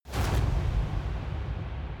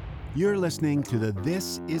You're listening to the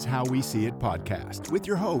This Is How We See It podcast with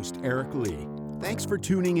your host, Eric Lee. Thanks for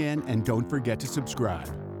tuning in, and don't forget to subscribe.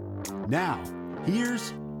 Now,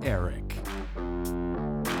 here's Eric.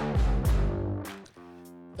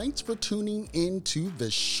 Thanks for tuning into the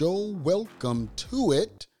show. Welcome to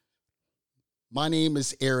it. My name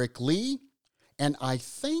is Eric Lee, and I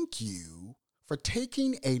thank you for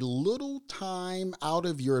taking a little time out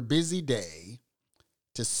of your busy day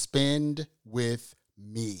to spend with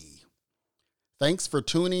me. Thanks for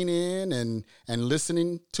tuning in and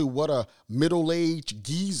listening to what a middle-aged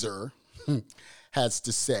geezer has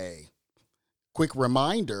to say. Quick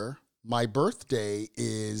reminder, my birthday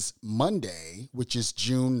is Monday, which is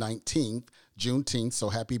June 19th, Juneteenth, so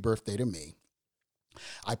happy birthday to me.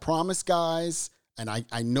 I promise, guys, and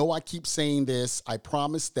I know I keep saying this, I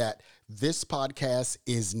promise that this podcast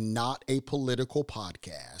is not a political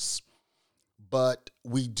podcast, but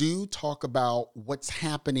we do talk about what's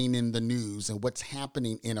happening in the news and what's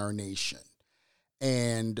happening in our nation.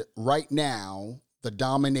 And right now, the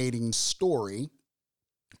dominating story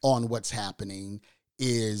on what's happening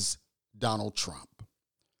is Donald Trump.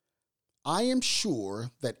 I am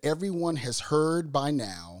sure that everyone has heard by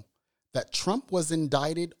now that Trump was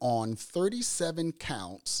indicted on 37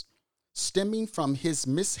 counts stemming from his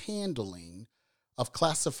mishandling of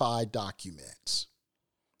classified documents.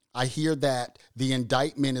 I hear that the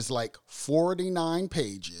indictment is like 49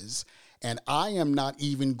 pages, and I am not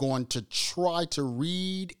even going to try to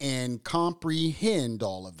read and comprehend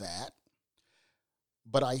all of that.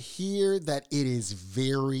 But I hear that it is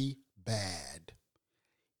very bad,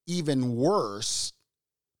 even worse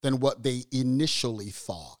than what they initially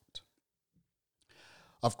thought.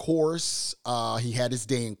 Of course, he had his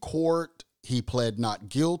day in court. He pled not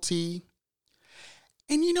guilty.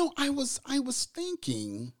 And I was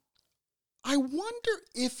thinking, I wonder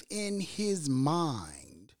if in his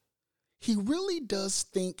mind, he really does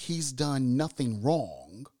think he's done nothing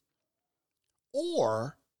wrong,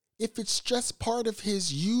 or if it's just part of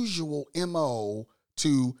his usual MO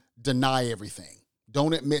to deny everything.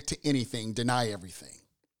 Don't admit to anything, deny everything.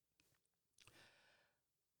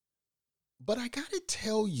 But I got to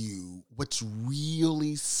tell you what's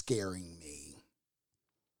really scaring me.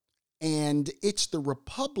 And it's the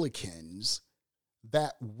Republicans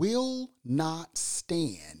that will not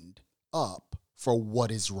stand up for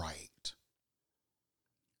what is right.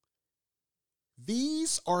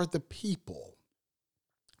 These are the people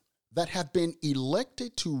that have been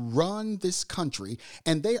elected to run this country,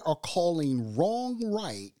 and they are calling wrong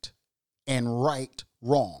right and right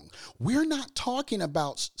wrong. We're not talking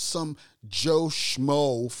about some Joe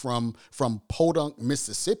Schmo from Podunk,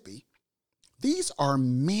 Mississippi. These are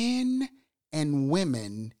men and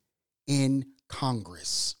women in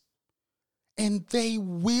Congress, and they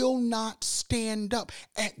will not stand up.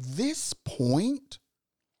 At this point,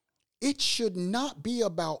 it should not be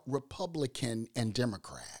about Republican and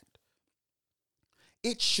Democrat.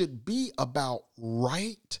 It should be about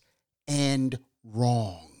right and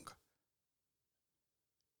wrong.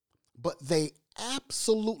 But they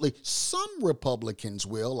absolutely, some Republicans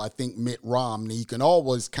will. I think Mitt Romney, you can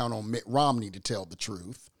always count on Mitt Romney to tell the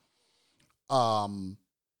truth.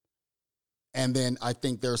 And then I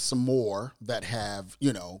think there's some more that have,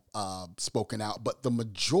 spoken out. But the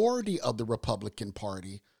majority of the Republican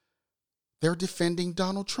Party, they're defending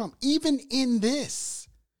Donald Trump, even in this.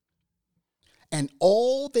 And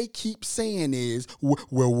all they keep saying is,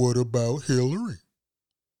 well, what about Hillary?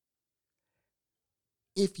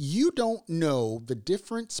 If you don't know the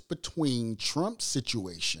difference between Trump's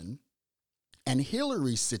situation and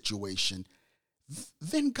Hillary's situation,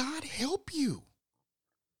 then God help you.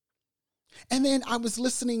 And then I was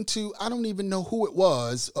listening to, I don't even know who it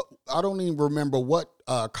was. I don't even remember what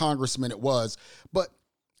congressman it was, but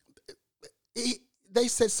they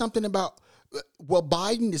said something about, well,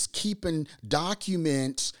 Biden is keeping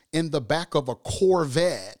documents in the back of a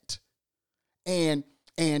Corvette, and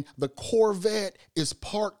the Corvette is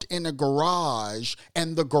parked in a garage,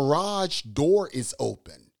 and the garage door is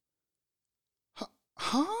open.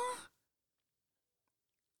 Huh?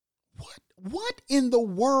 What in the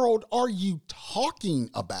world are you talking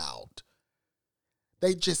about?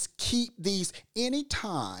 They just keep these.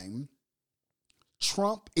 Anytime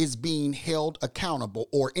Trump is being held accountable,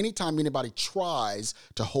 or anytime anybody tries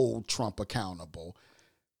to hold Trump accountable,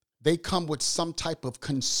 they come with some type of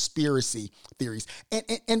conspiracy theories.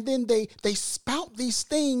 And then they spout these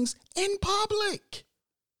things in public.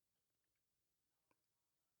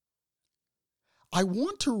 I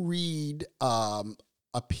want to read a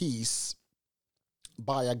piece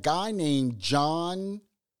by a guy named John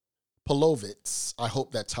Polovitz. I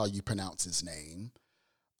hope that's how you pronounce his name.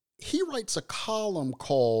 he writes a column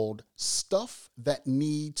called Stuff That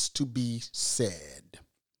Needs to Be Said.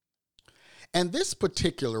 And this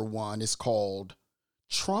particular one is called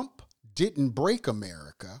Trump Didn't Break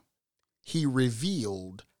America, He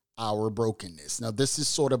Revealed Our Brokenness. Now, this is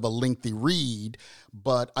sort of a lengthy read,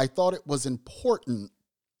 but I thought it was important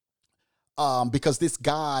because this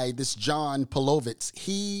guy, this John Polovitz,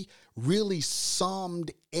 he really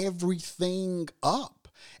summed everything up.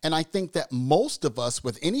 And I think that most of us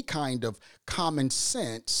with any kind of common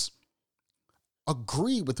sense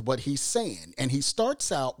agree with what he's saying. And he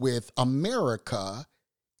starts out with America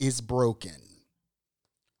is broken.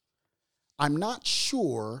 I'm not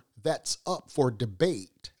sure that's up for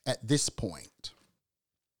debate at this point.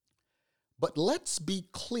 But let's be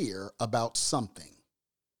clear about something.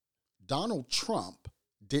 Donald Trump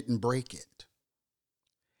didn't break it.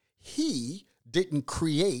 He didn't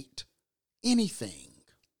create anything.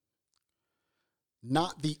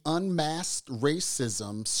 Not the unmasked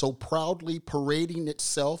racism so proudly parading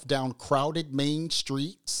itself down crowded main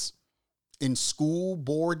streets, in school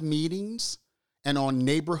board meetings, and on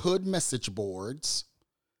neighborhood message boards.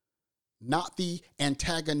 Not the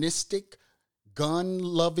antagonistic,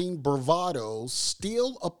 gun-loving bravado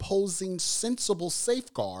still opposing sensible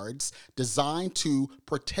safeguards designed to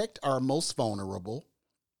protect our most vulnerable.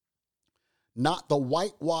 Not the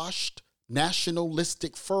whitewashed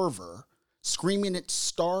nationalistic fervor screaming its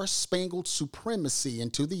star-spangled supremacy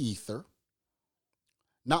into the ether.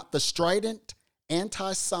 Not the strident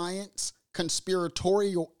anti-science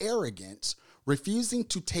conspiratorial arrogance refusing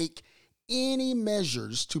to take any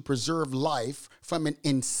measures to preserve life from an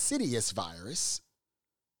insidious virus.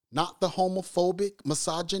 Not the homophobic,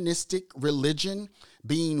 misogynistic religion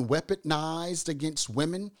being weaponized against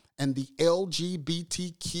women and the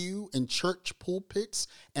LGBTQ in church pulpits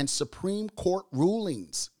and Supreme Court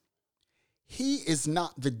rulings. He is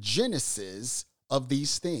not the genesis of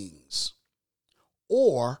these things,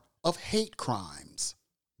 or of hate crimes,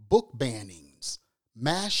 book bannings,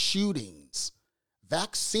 mass shootings,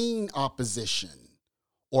 vaccine opposition,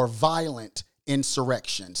 or violent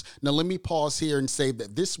insurrections. Now, let me pause here and say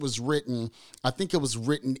that this was written, I think it was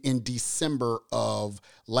written in December of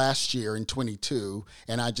last year in 22,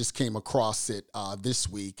 and I just came across it this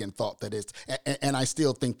week and thought that and I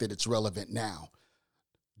still think that it's relevant now.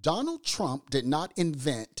 Donald Trump did not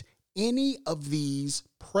invent any of these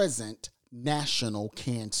present national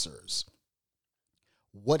cancers.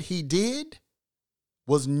 What he did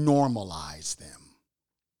was normalize them.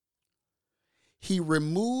 He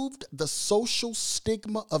removed the social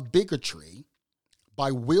stigma of bigotry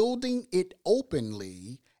by wielding it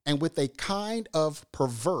openly and with a kind of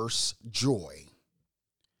perverse joy.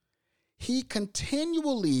 He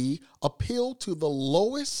continually appealed to the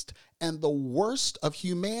lowest and the worst of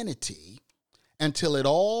humanity until it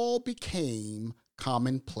all became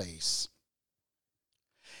commonplace.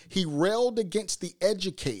 He railed against the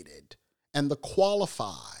educated and the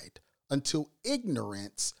qualified until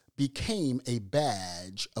ignorance became a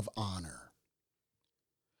badge of honor.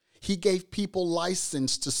 He gave people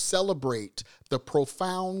license to celebrate the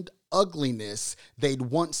profound ugliness they'd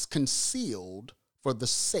once concealed for the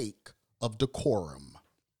sake of decorum.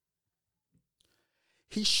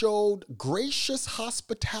 He showed gracious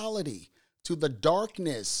hospitality to the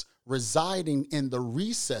darkness residing in the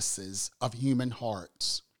recesses of human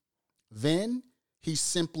hearts. Then he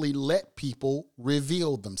simply let people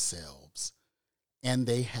reveal themselves, and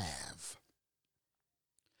they have.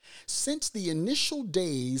 Since the initial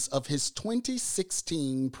days of his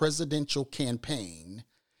 2016 presidential campaign,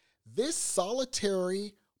 this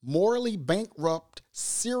solitary, morally bankrupt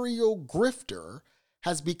serial grifter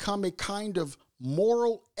has become a kind of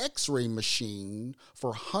moral x-ray machine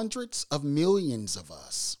for hundreds of millions of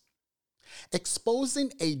us,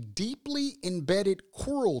 exposing a deeply embedded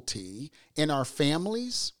cruelty in our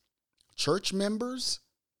families, church members,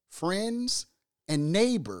 friends, and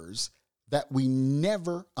neighbors that we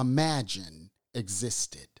never imagined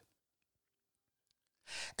existed.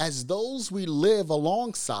 As those we live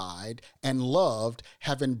alongside and loved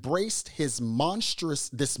have embraced this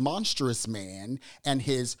monstrous man and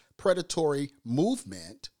his predatory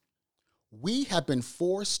movement, we have been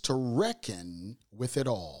forced to reckon with it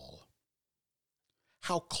all.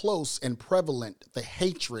 How close and prevalent the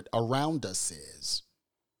hatred around us is.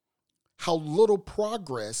 How little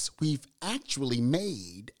progress we've actually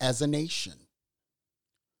made as a nation.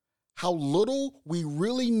 How little we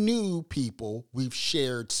really knew people we've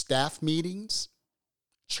shared staff meetings,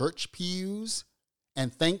 church pews,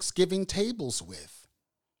 and Thanksgiving tables with.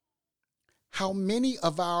 How many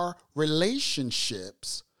of our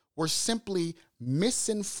relationships were simply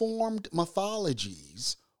misinformed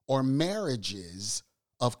mythologies or marriages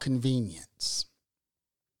of convenience.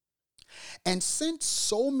 And since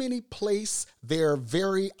so many place their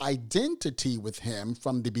very identity with him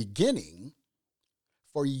from the beginning,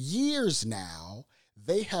 for years now,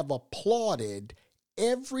 they have applauded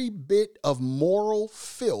every bit of moral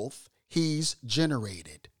filth he's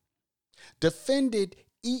generated, defended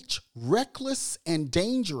each reckless and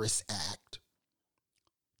dangerous act,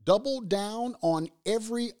 doubled down on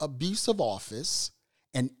every abuse of office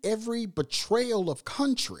and every betrayal of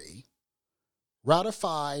country,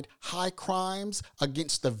 ratified high crimes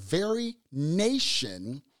against the very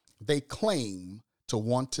nation they claim to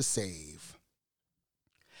want to save.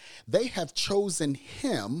 They have chosen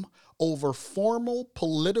him over formal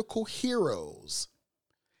political heroes,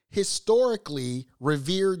 historically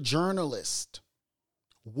revered journalists,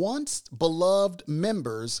 once beloved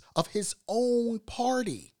members of his own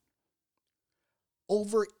party,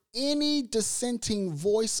 over any dissenting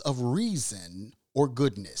voice of reason or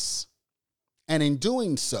goodness. And in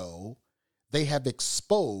doing so, they have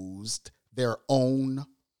exposed their own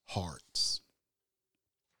hearts.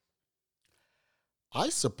 I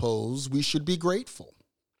suppose we should be grateful.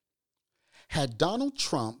 Had Donald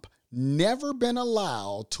Trump never been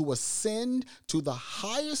allowed to ascend to the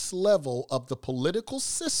highest level of the political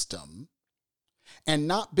system and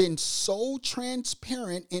not been so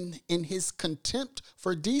transparent in his contempt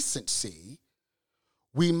for decency,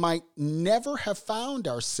 we might never have found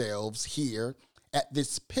ourselves here at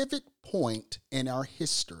this pivot point in our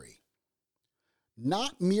history.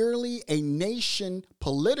 Not merely a nation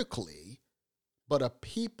politically, but a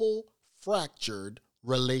people fractured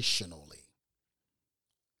relationally.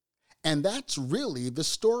 And that's really the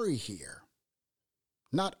story here.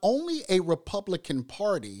 Not only a Republican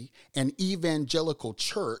Party and evangelical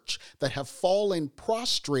church that have fallen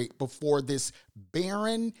prostrate before this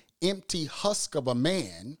barren, empty husk of a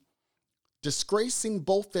man, disgracing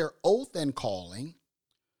both their oath and calling,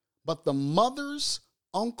 but the mothers,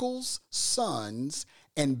 uncles, sons,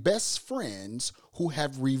 and best friends who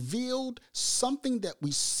have revealed something that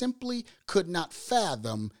we simply could not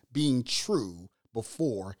fathom being true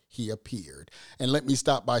before he appeared. And let me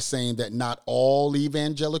stop by saying that not all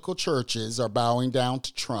evangelical churches are bowing down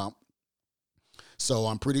to Trump. So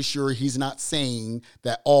I'm pretty sure he's not saying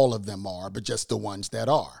that all of them are, but just the ones that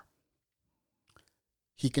are.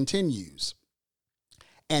 He continues,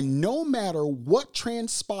 and no matter what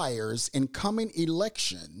transpires in coming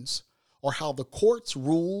elections, or how the courts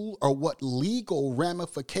rule, or what legal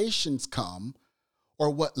ramifications come,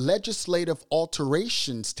 or what legislative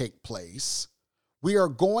alterations take place, we are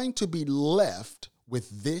going to be left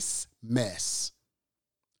with this mess.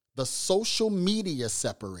 The social media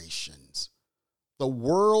separations, the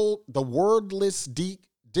wordless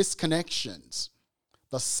disconnections,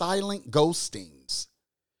 the silent ghostings,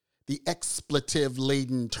 the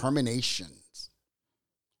expletive-laden terminations.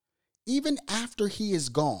 Even after he is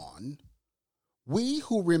gone, we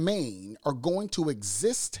who remain are going to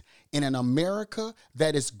exist in an America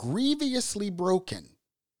that is grievously broken,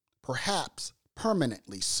 perhaps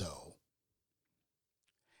permanently so.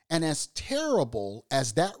 And as terrible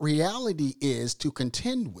as that reality is to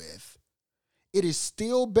contend with, it is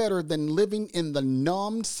still better than living in the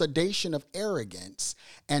numbed sedation of arrogance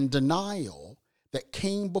and denial that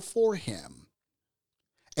came before him.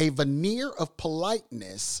 A veneer of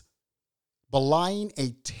politeness belying a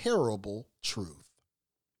terrible truth.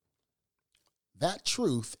 That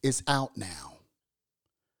truth is out now.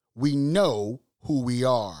 We know who we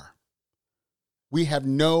are. We have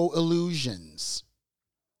no illusions.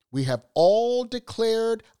 We have all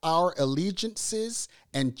declared our allegiances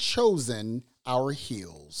and chosen our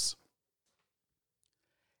heels.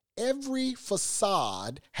 Every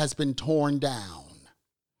facade has been torn down.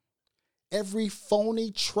 Every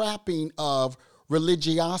phony trapping of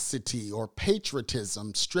religiosity or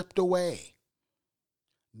patriotism stripped away.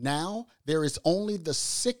 Now there is only the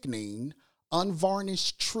sickening,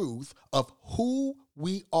 unvarnished truth of who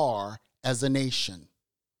we are as a nation.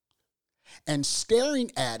 And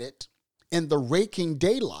staring at it in the raking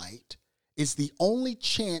daylight is the only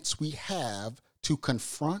chance we have to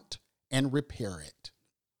confront and repair it.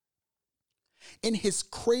 In his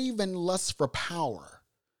craven lust for power,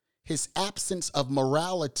 his absence of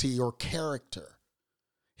morality or character,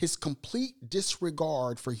 his complete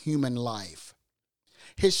disregard for human life,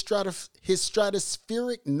 his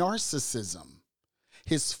stratospheric narcissism,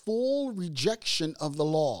 his full rejection of the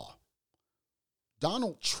law,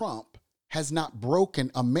 Donald Trump has not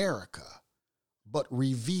broken America, but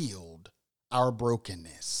revealed our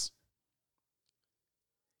brokenness.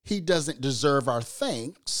 He doesn't deserve our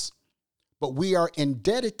thanks, but we are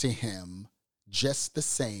indebted to him just the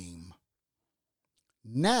same.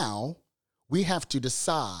 Now we have to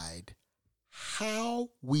decide how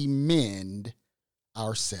we mend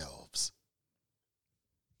ourselves.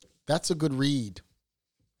 That's a good read.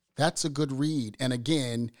 That's a good read. And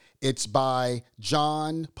again, it's by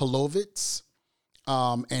John Polovitz.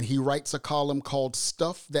 And he writes a column called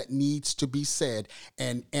Stuff That Needs to Be Said.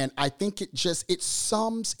 And I think it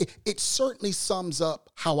certainly sums up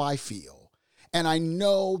how I feel. And I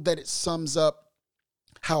know that it sums up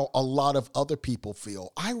how a lot of other people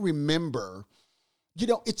feel. I remember,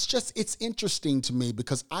 it's interesting to me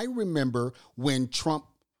because I remember when Trump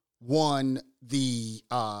won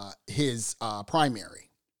his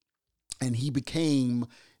primary and he became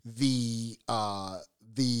the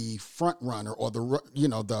front runner or the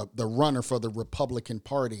runner for the Republican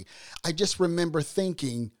Party. I just remember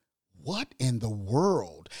thinking, what in the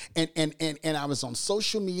world? And I was on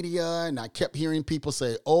social media and I kept hearing people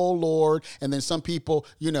say, oh Lord. And then some people,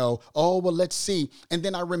 oh, well, let's see. And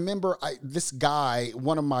then I remember this guy,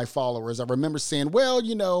 one of my followers, I remember saying, well,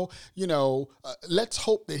 let's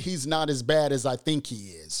hope that he's not as bad as I think he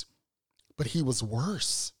is. But he was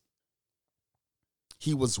worse.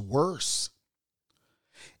 He was worse.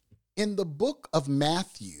 In the book of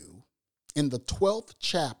Matthew, in the 12th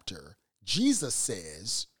chapter, Jesus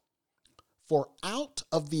says, for out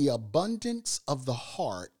of the abundance of the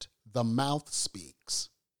heart, the mouth speaks.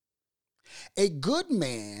 A good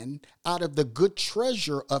man out of the good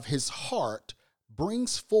treasure of his heart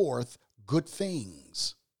brings forth good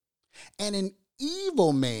things. And an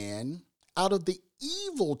evil man out of the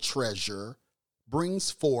evil treasure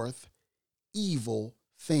brings forth evil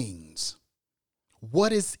things.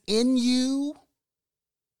 What is in you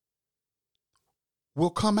will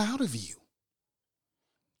come out of you.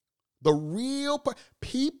 The real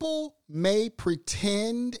people may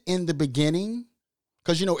pretend in the beginning,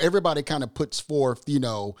 because everybody kind of puts forth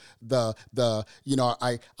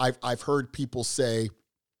I've heard people say,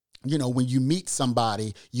 when you meet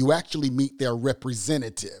somebody, you actually meet their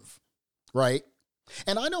representative, right?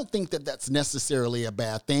 And I don't think that that's necessarily a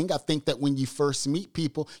bad thing. I think that when you first meet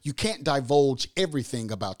people, you can't divulge everything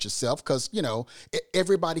about yourself because,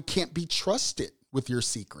 everybody can't be trusted with your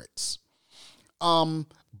secrets.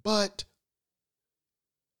 But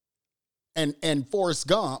Forrest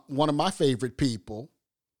Gump, one of my favorite people,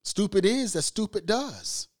 stupid is as stupid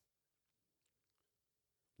does.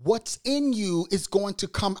 What's in you is going to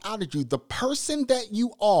come out of you. The person that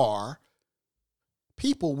you are,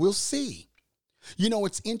 people will see.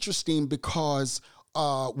 It's interesting because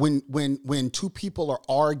when two people are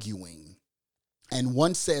arguing, and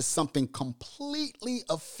one says something completely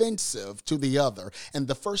offensive to the other, and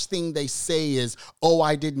the first thing they say is, oh,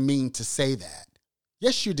 I didn't mean to say that.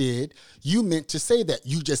 Yes, you did. You meant to say that.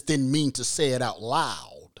 You just didn't mean to say it out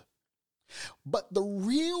loud. But the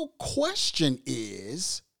real question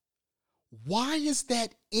is, why is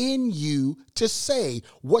that in you to say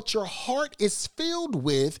what your heart is filled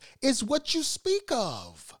with is what you speak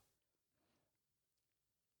of?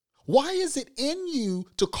 Why is it in you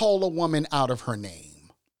to call a woman out of her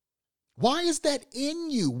name? Why is that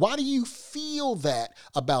in you? Why do you feel that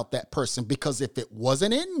about that person? Because if it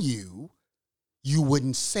wasn't in you, you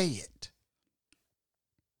wouldn't say it.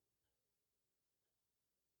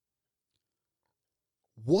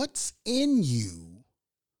 What's in you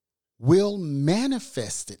will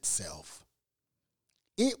manifest itself.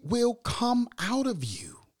 It will come out of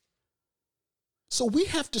you. So we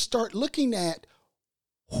have to start looking at,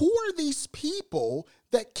 who are these people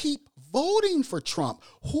that keep voting for Trump?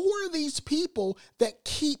 Who are these people that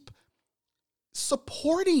keep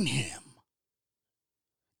supporting him?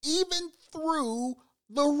 Even through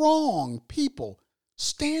the wrong. People,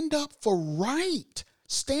 stand up for right.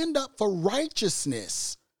 Stand up for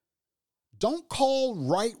righteousness. Don't call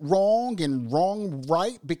right wrong and wrong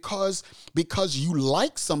right because you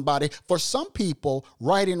like somebody. For some people,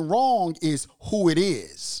 right and wrong is who it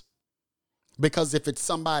is. Because if it's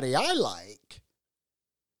somebody I like,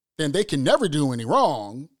 then they can never do any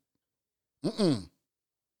wrong.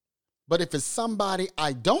 But if it's somebody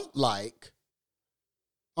I don't like,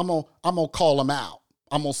 I'm gonna call them out.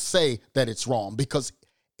 I'm gonna say that it's wrong because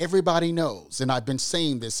everybody knows, and I've been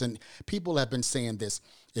saying this, and people have been saying this.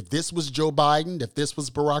 If this was Joe Biden, if this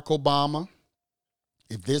was Barack Obama,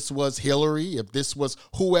 if this was Hillary, if this was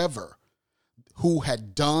whoever who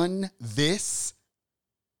had done this,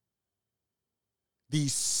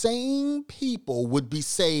 these same people would be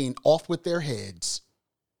saying off with their heads.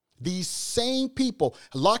 These same people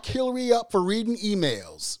lock Hillary up for reading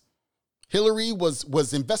emails. Hillary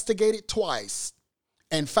was investigated twice.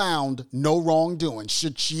 and found no wrongdoing.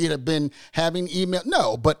 Should she have been having email?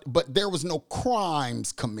 No, but there was no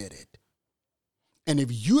crimes committed. And if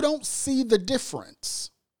you don't see the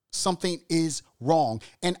difference, something is wrong.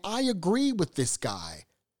 And I agree with this guy.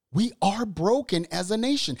 We are broken as a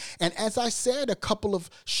nation. And as I said a couple of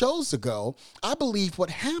shows ago, I believe what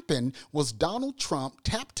happened was Donald Trump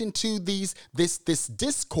tapped into this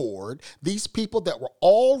discord, these people that were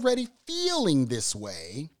already feeling this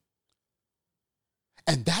way.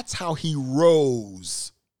 And that's how he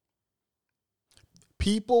rose.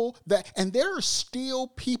 And there are still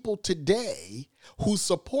people today who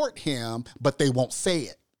support him, but they won't say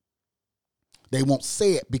it. They won't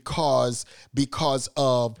say it because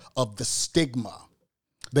of the stigma.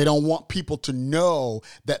 They don't want people to know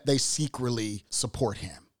that they secretly support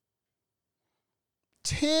him.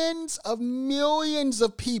 Tens of millions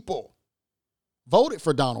of people voted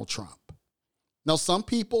for Donald Trump. Now, some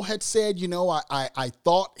people had said, I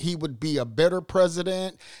thought he would be a better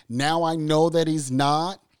president. Now I know that he's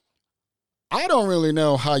not. I don't really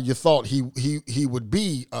know how you thought he would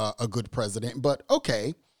be a good president, but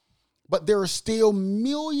okay. But there are still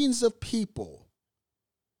millions of people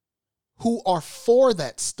who are for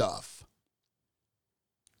that stuff.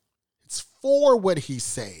 It's for what he's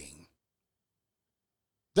saying.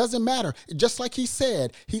 Doesn't matter. Just like he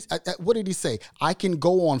said, what did he say? I can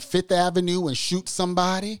go on Fifth Avenue and shoot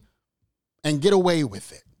somebody and get away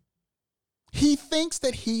with it. He thinks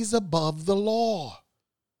that he's above the law.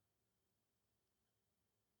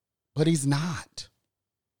 But he's not.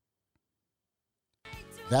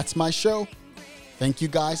 That's my show. Thank you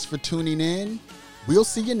guys for tuning in. We'll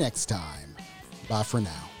see you next time. Bye for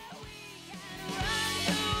now.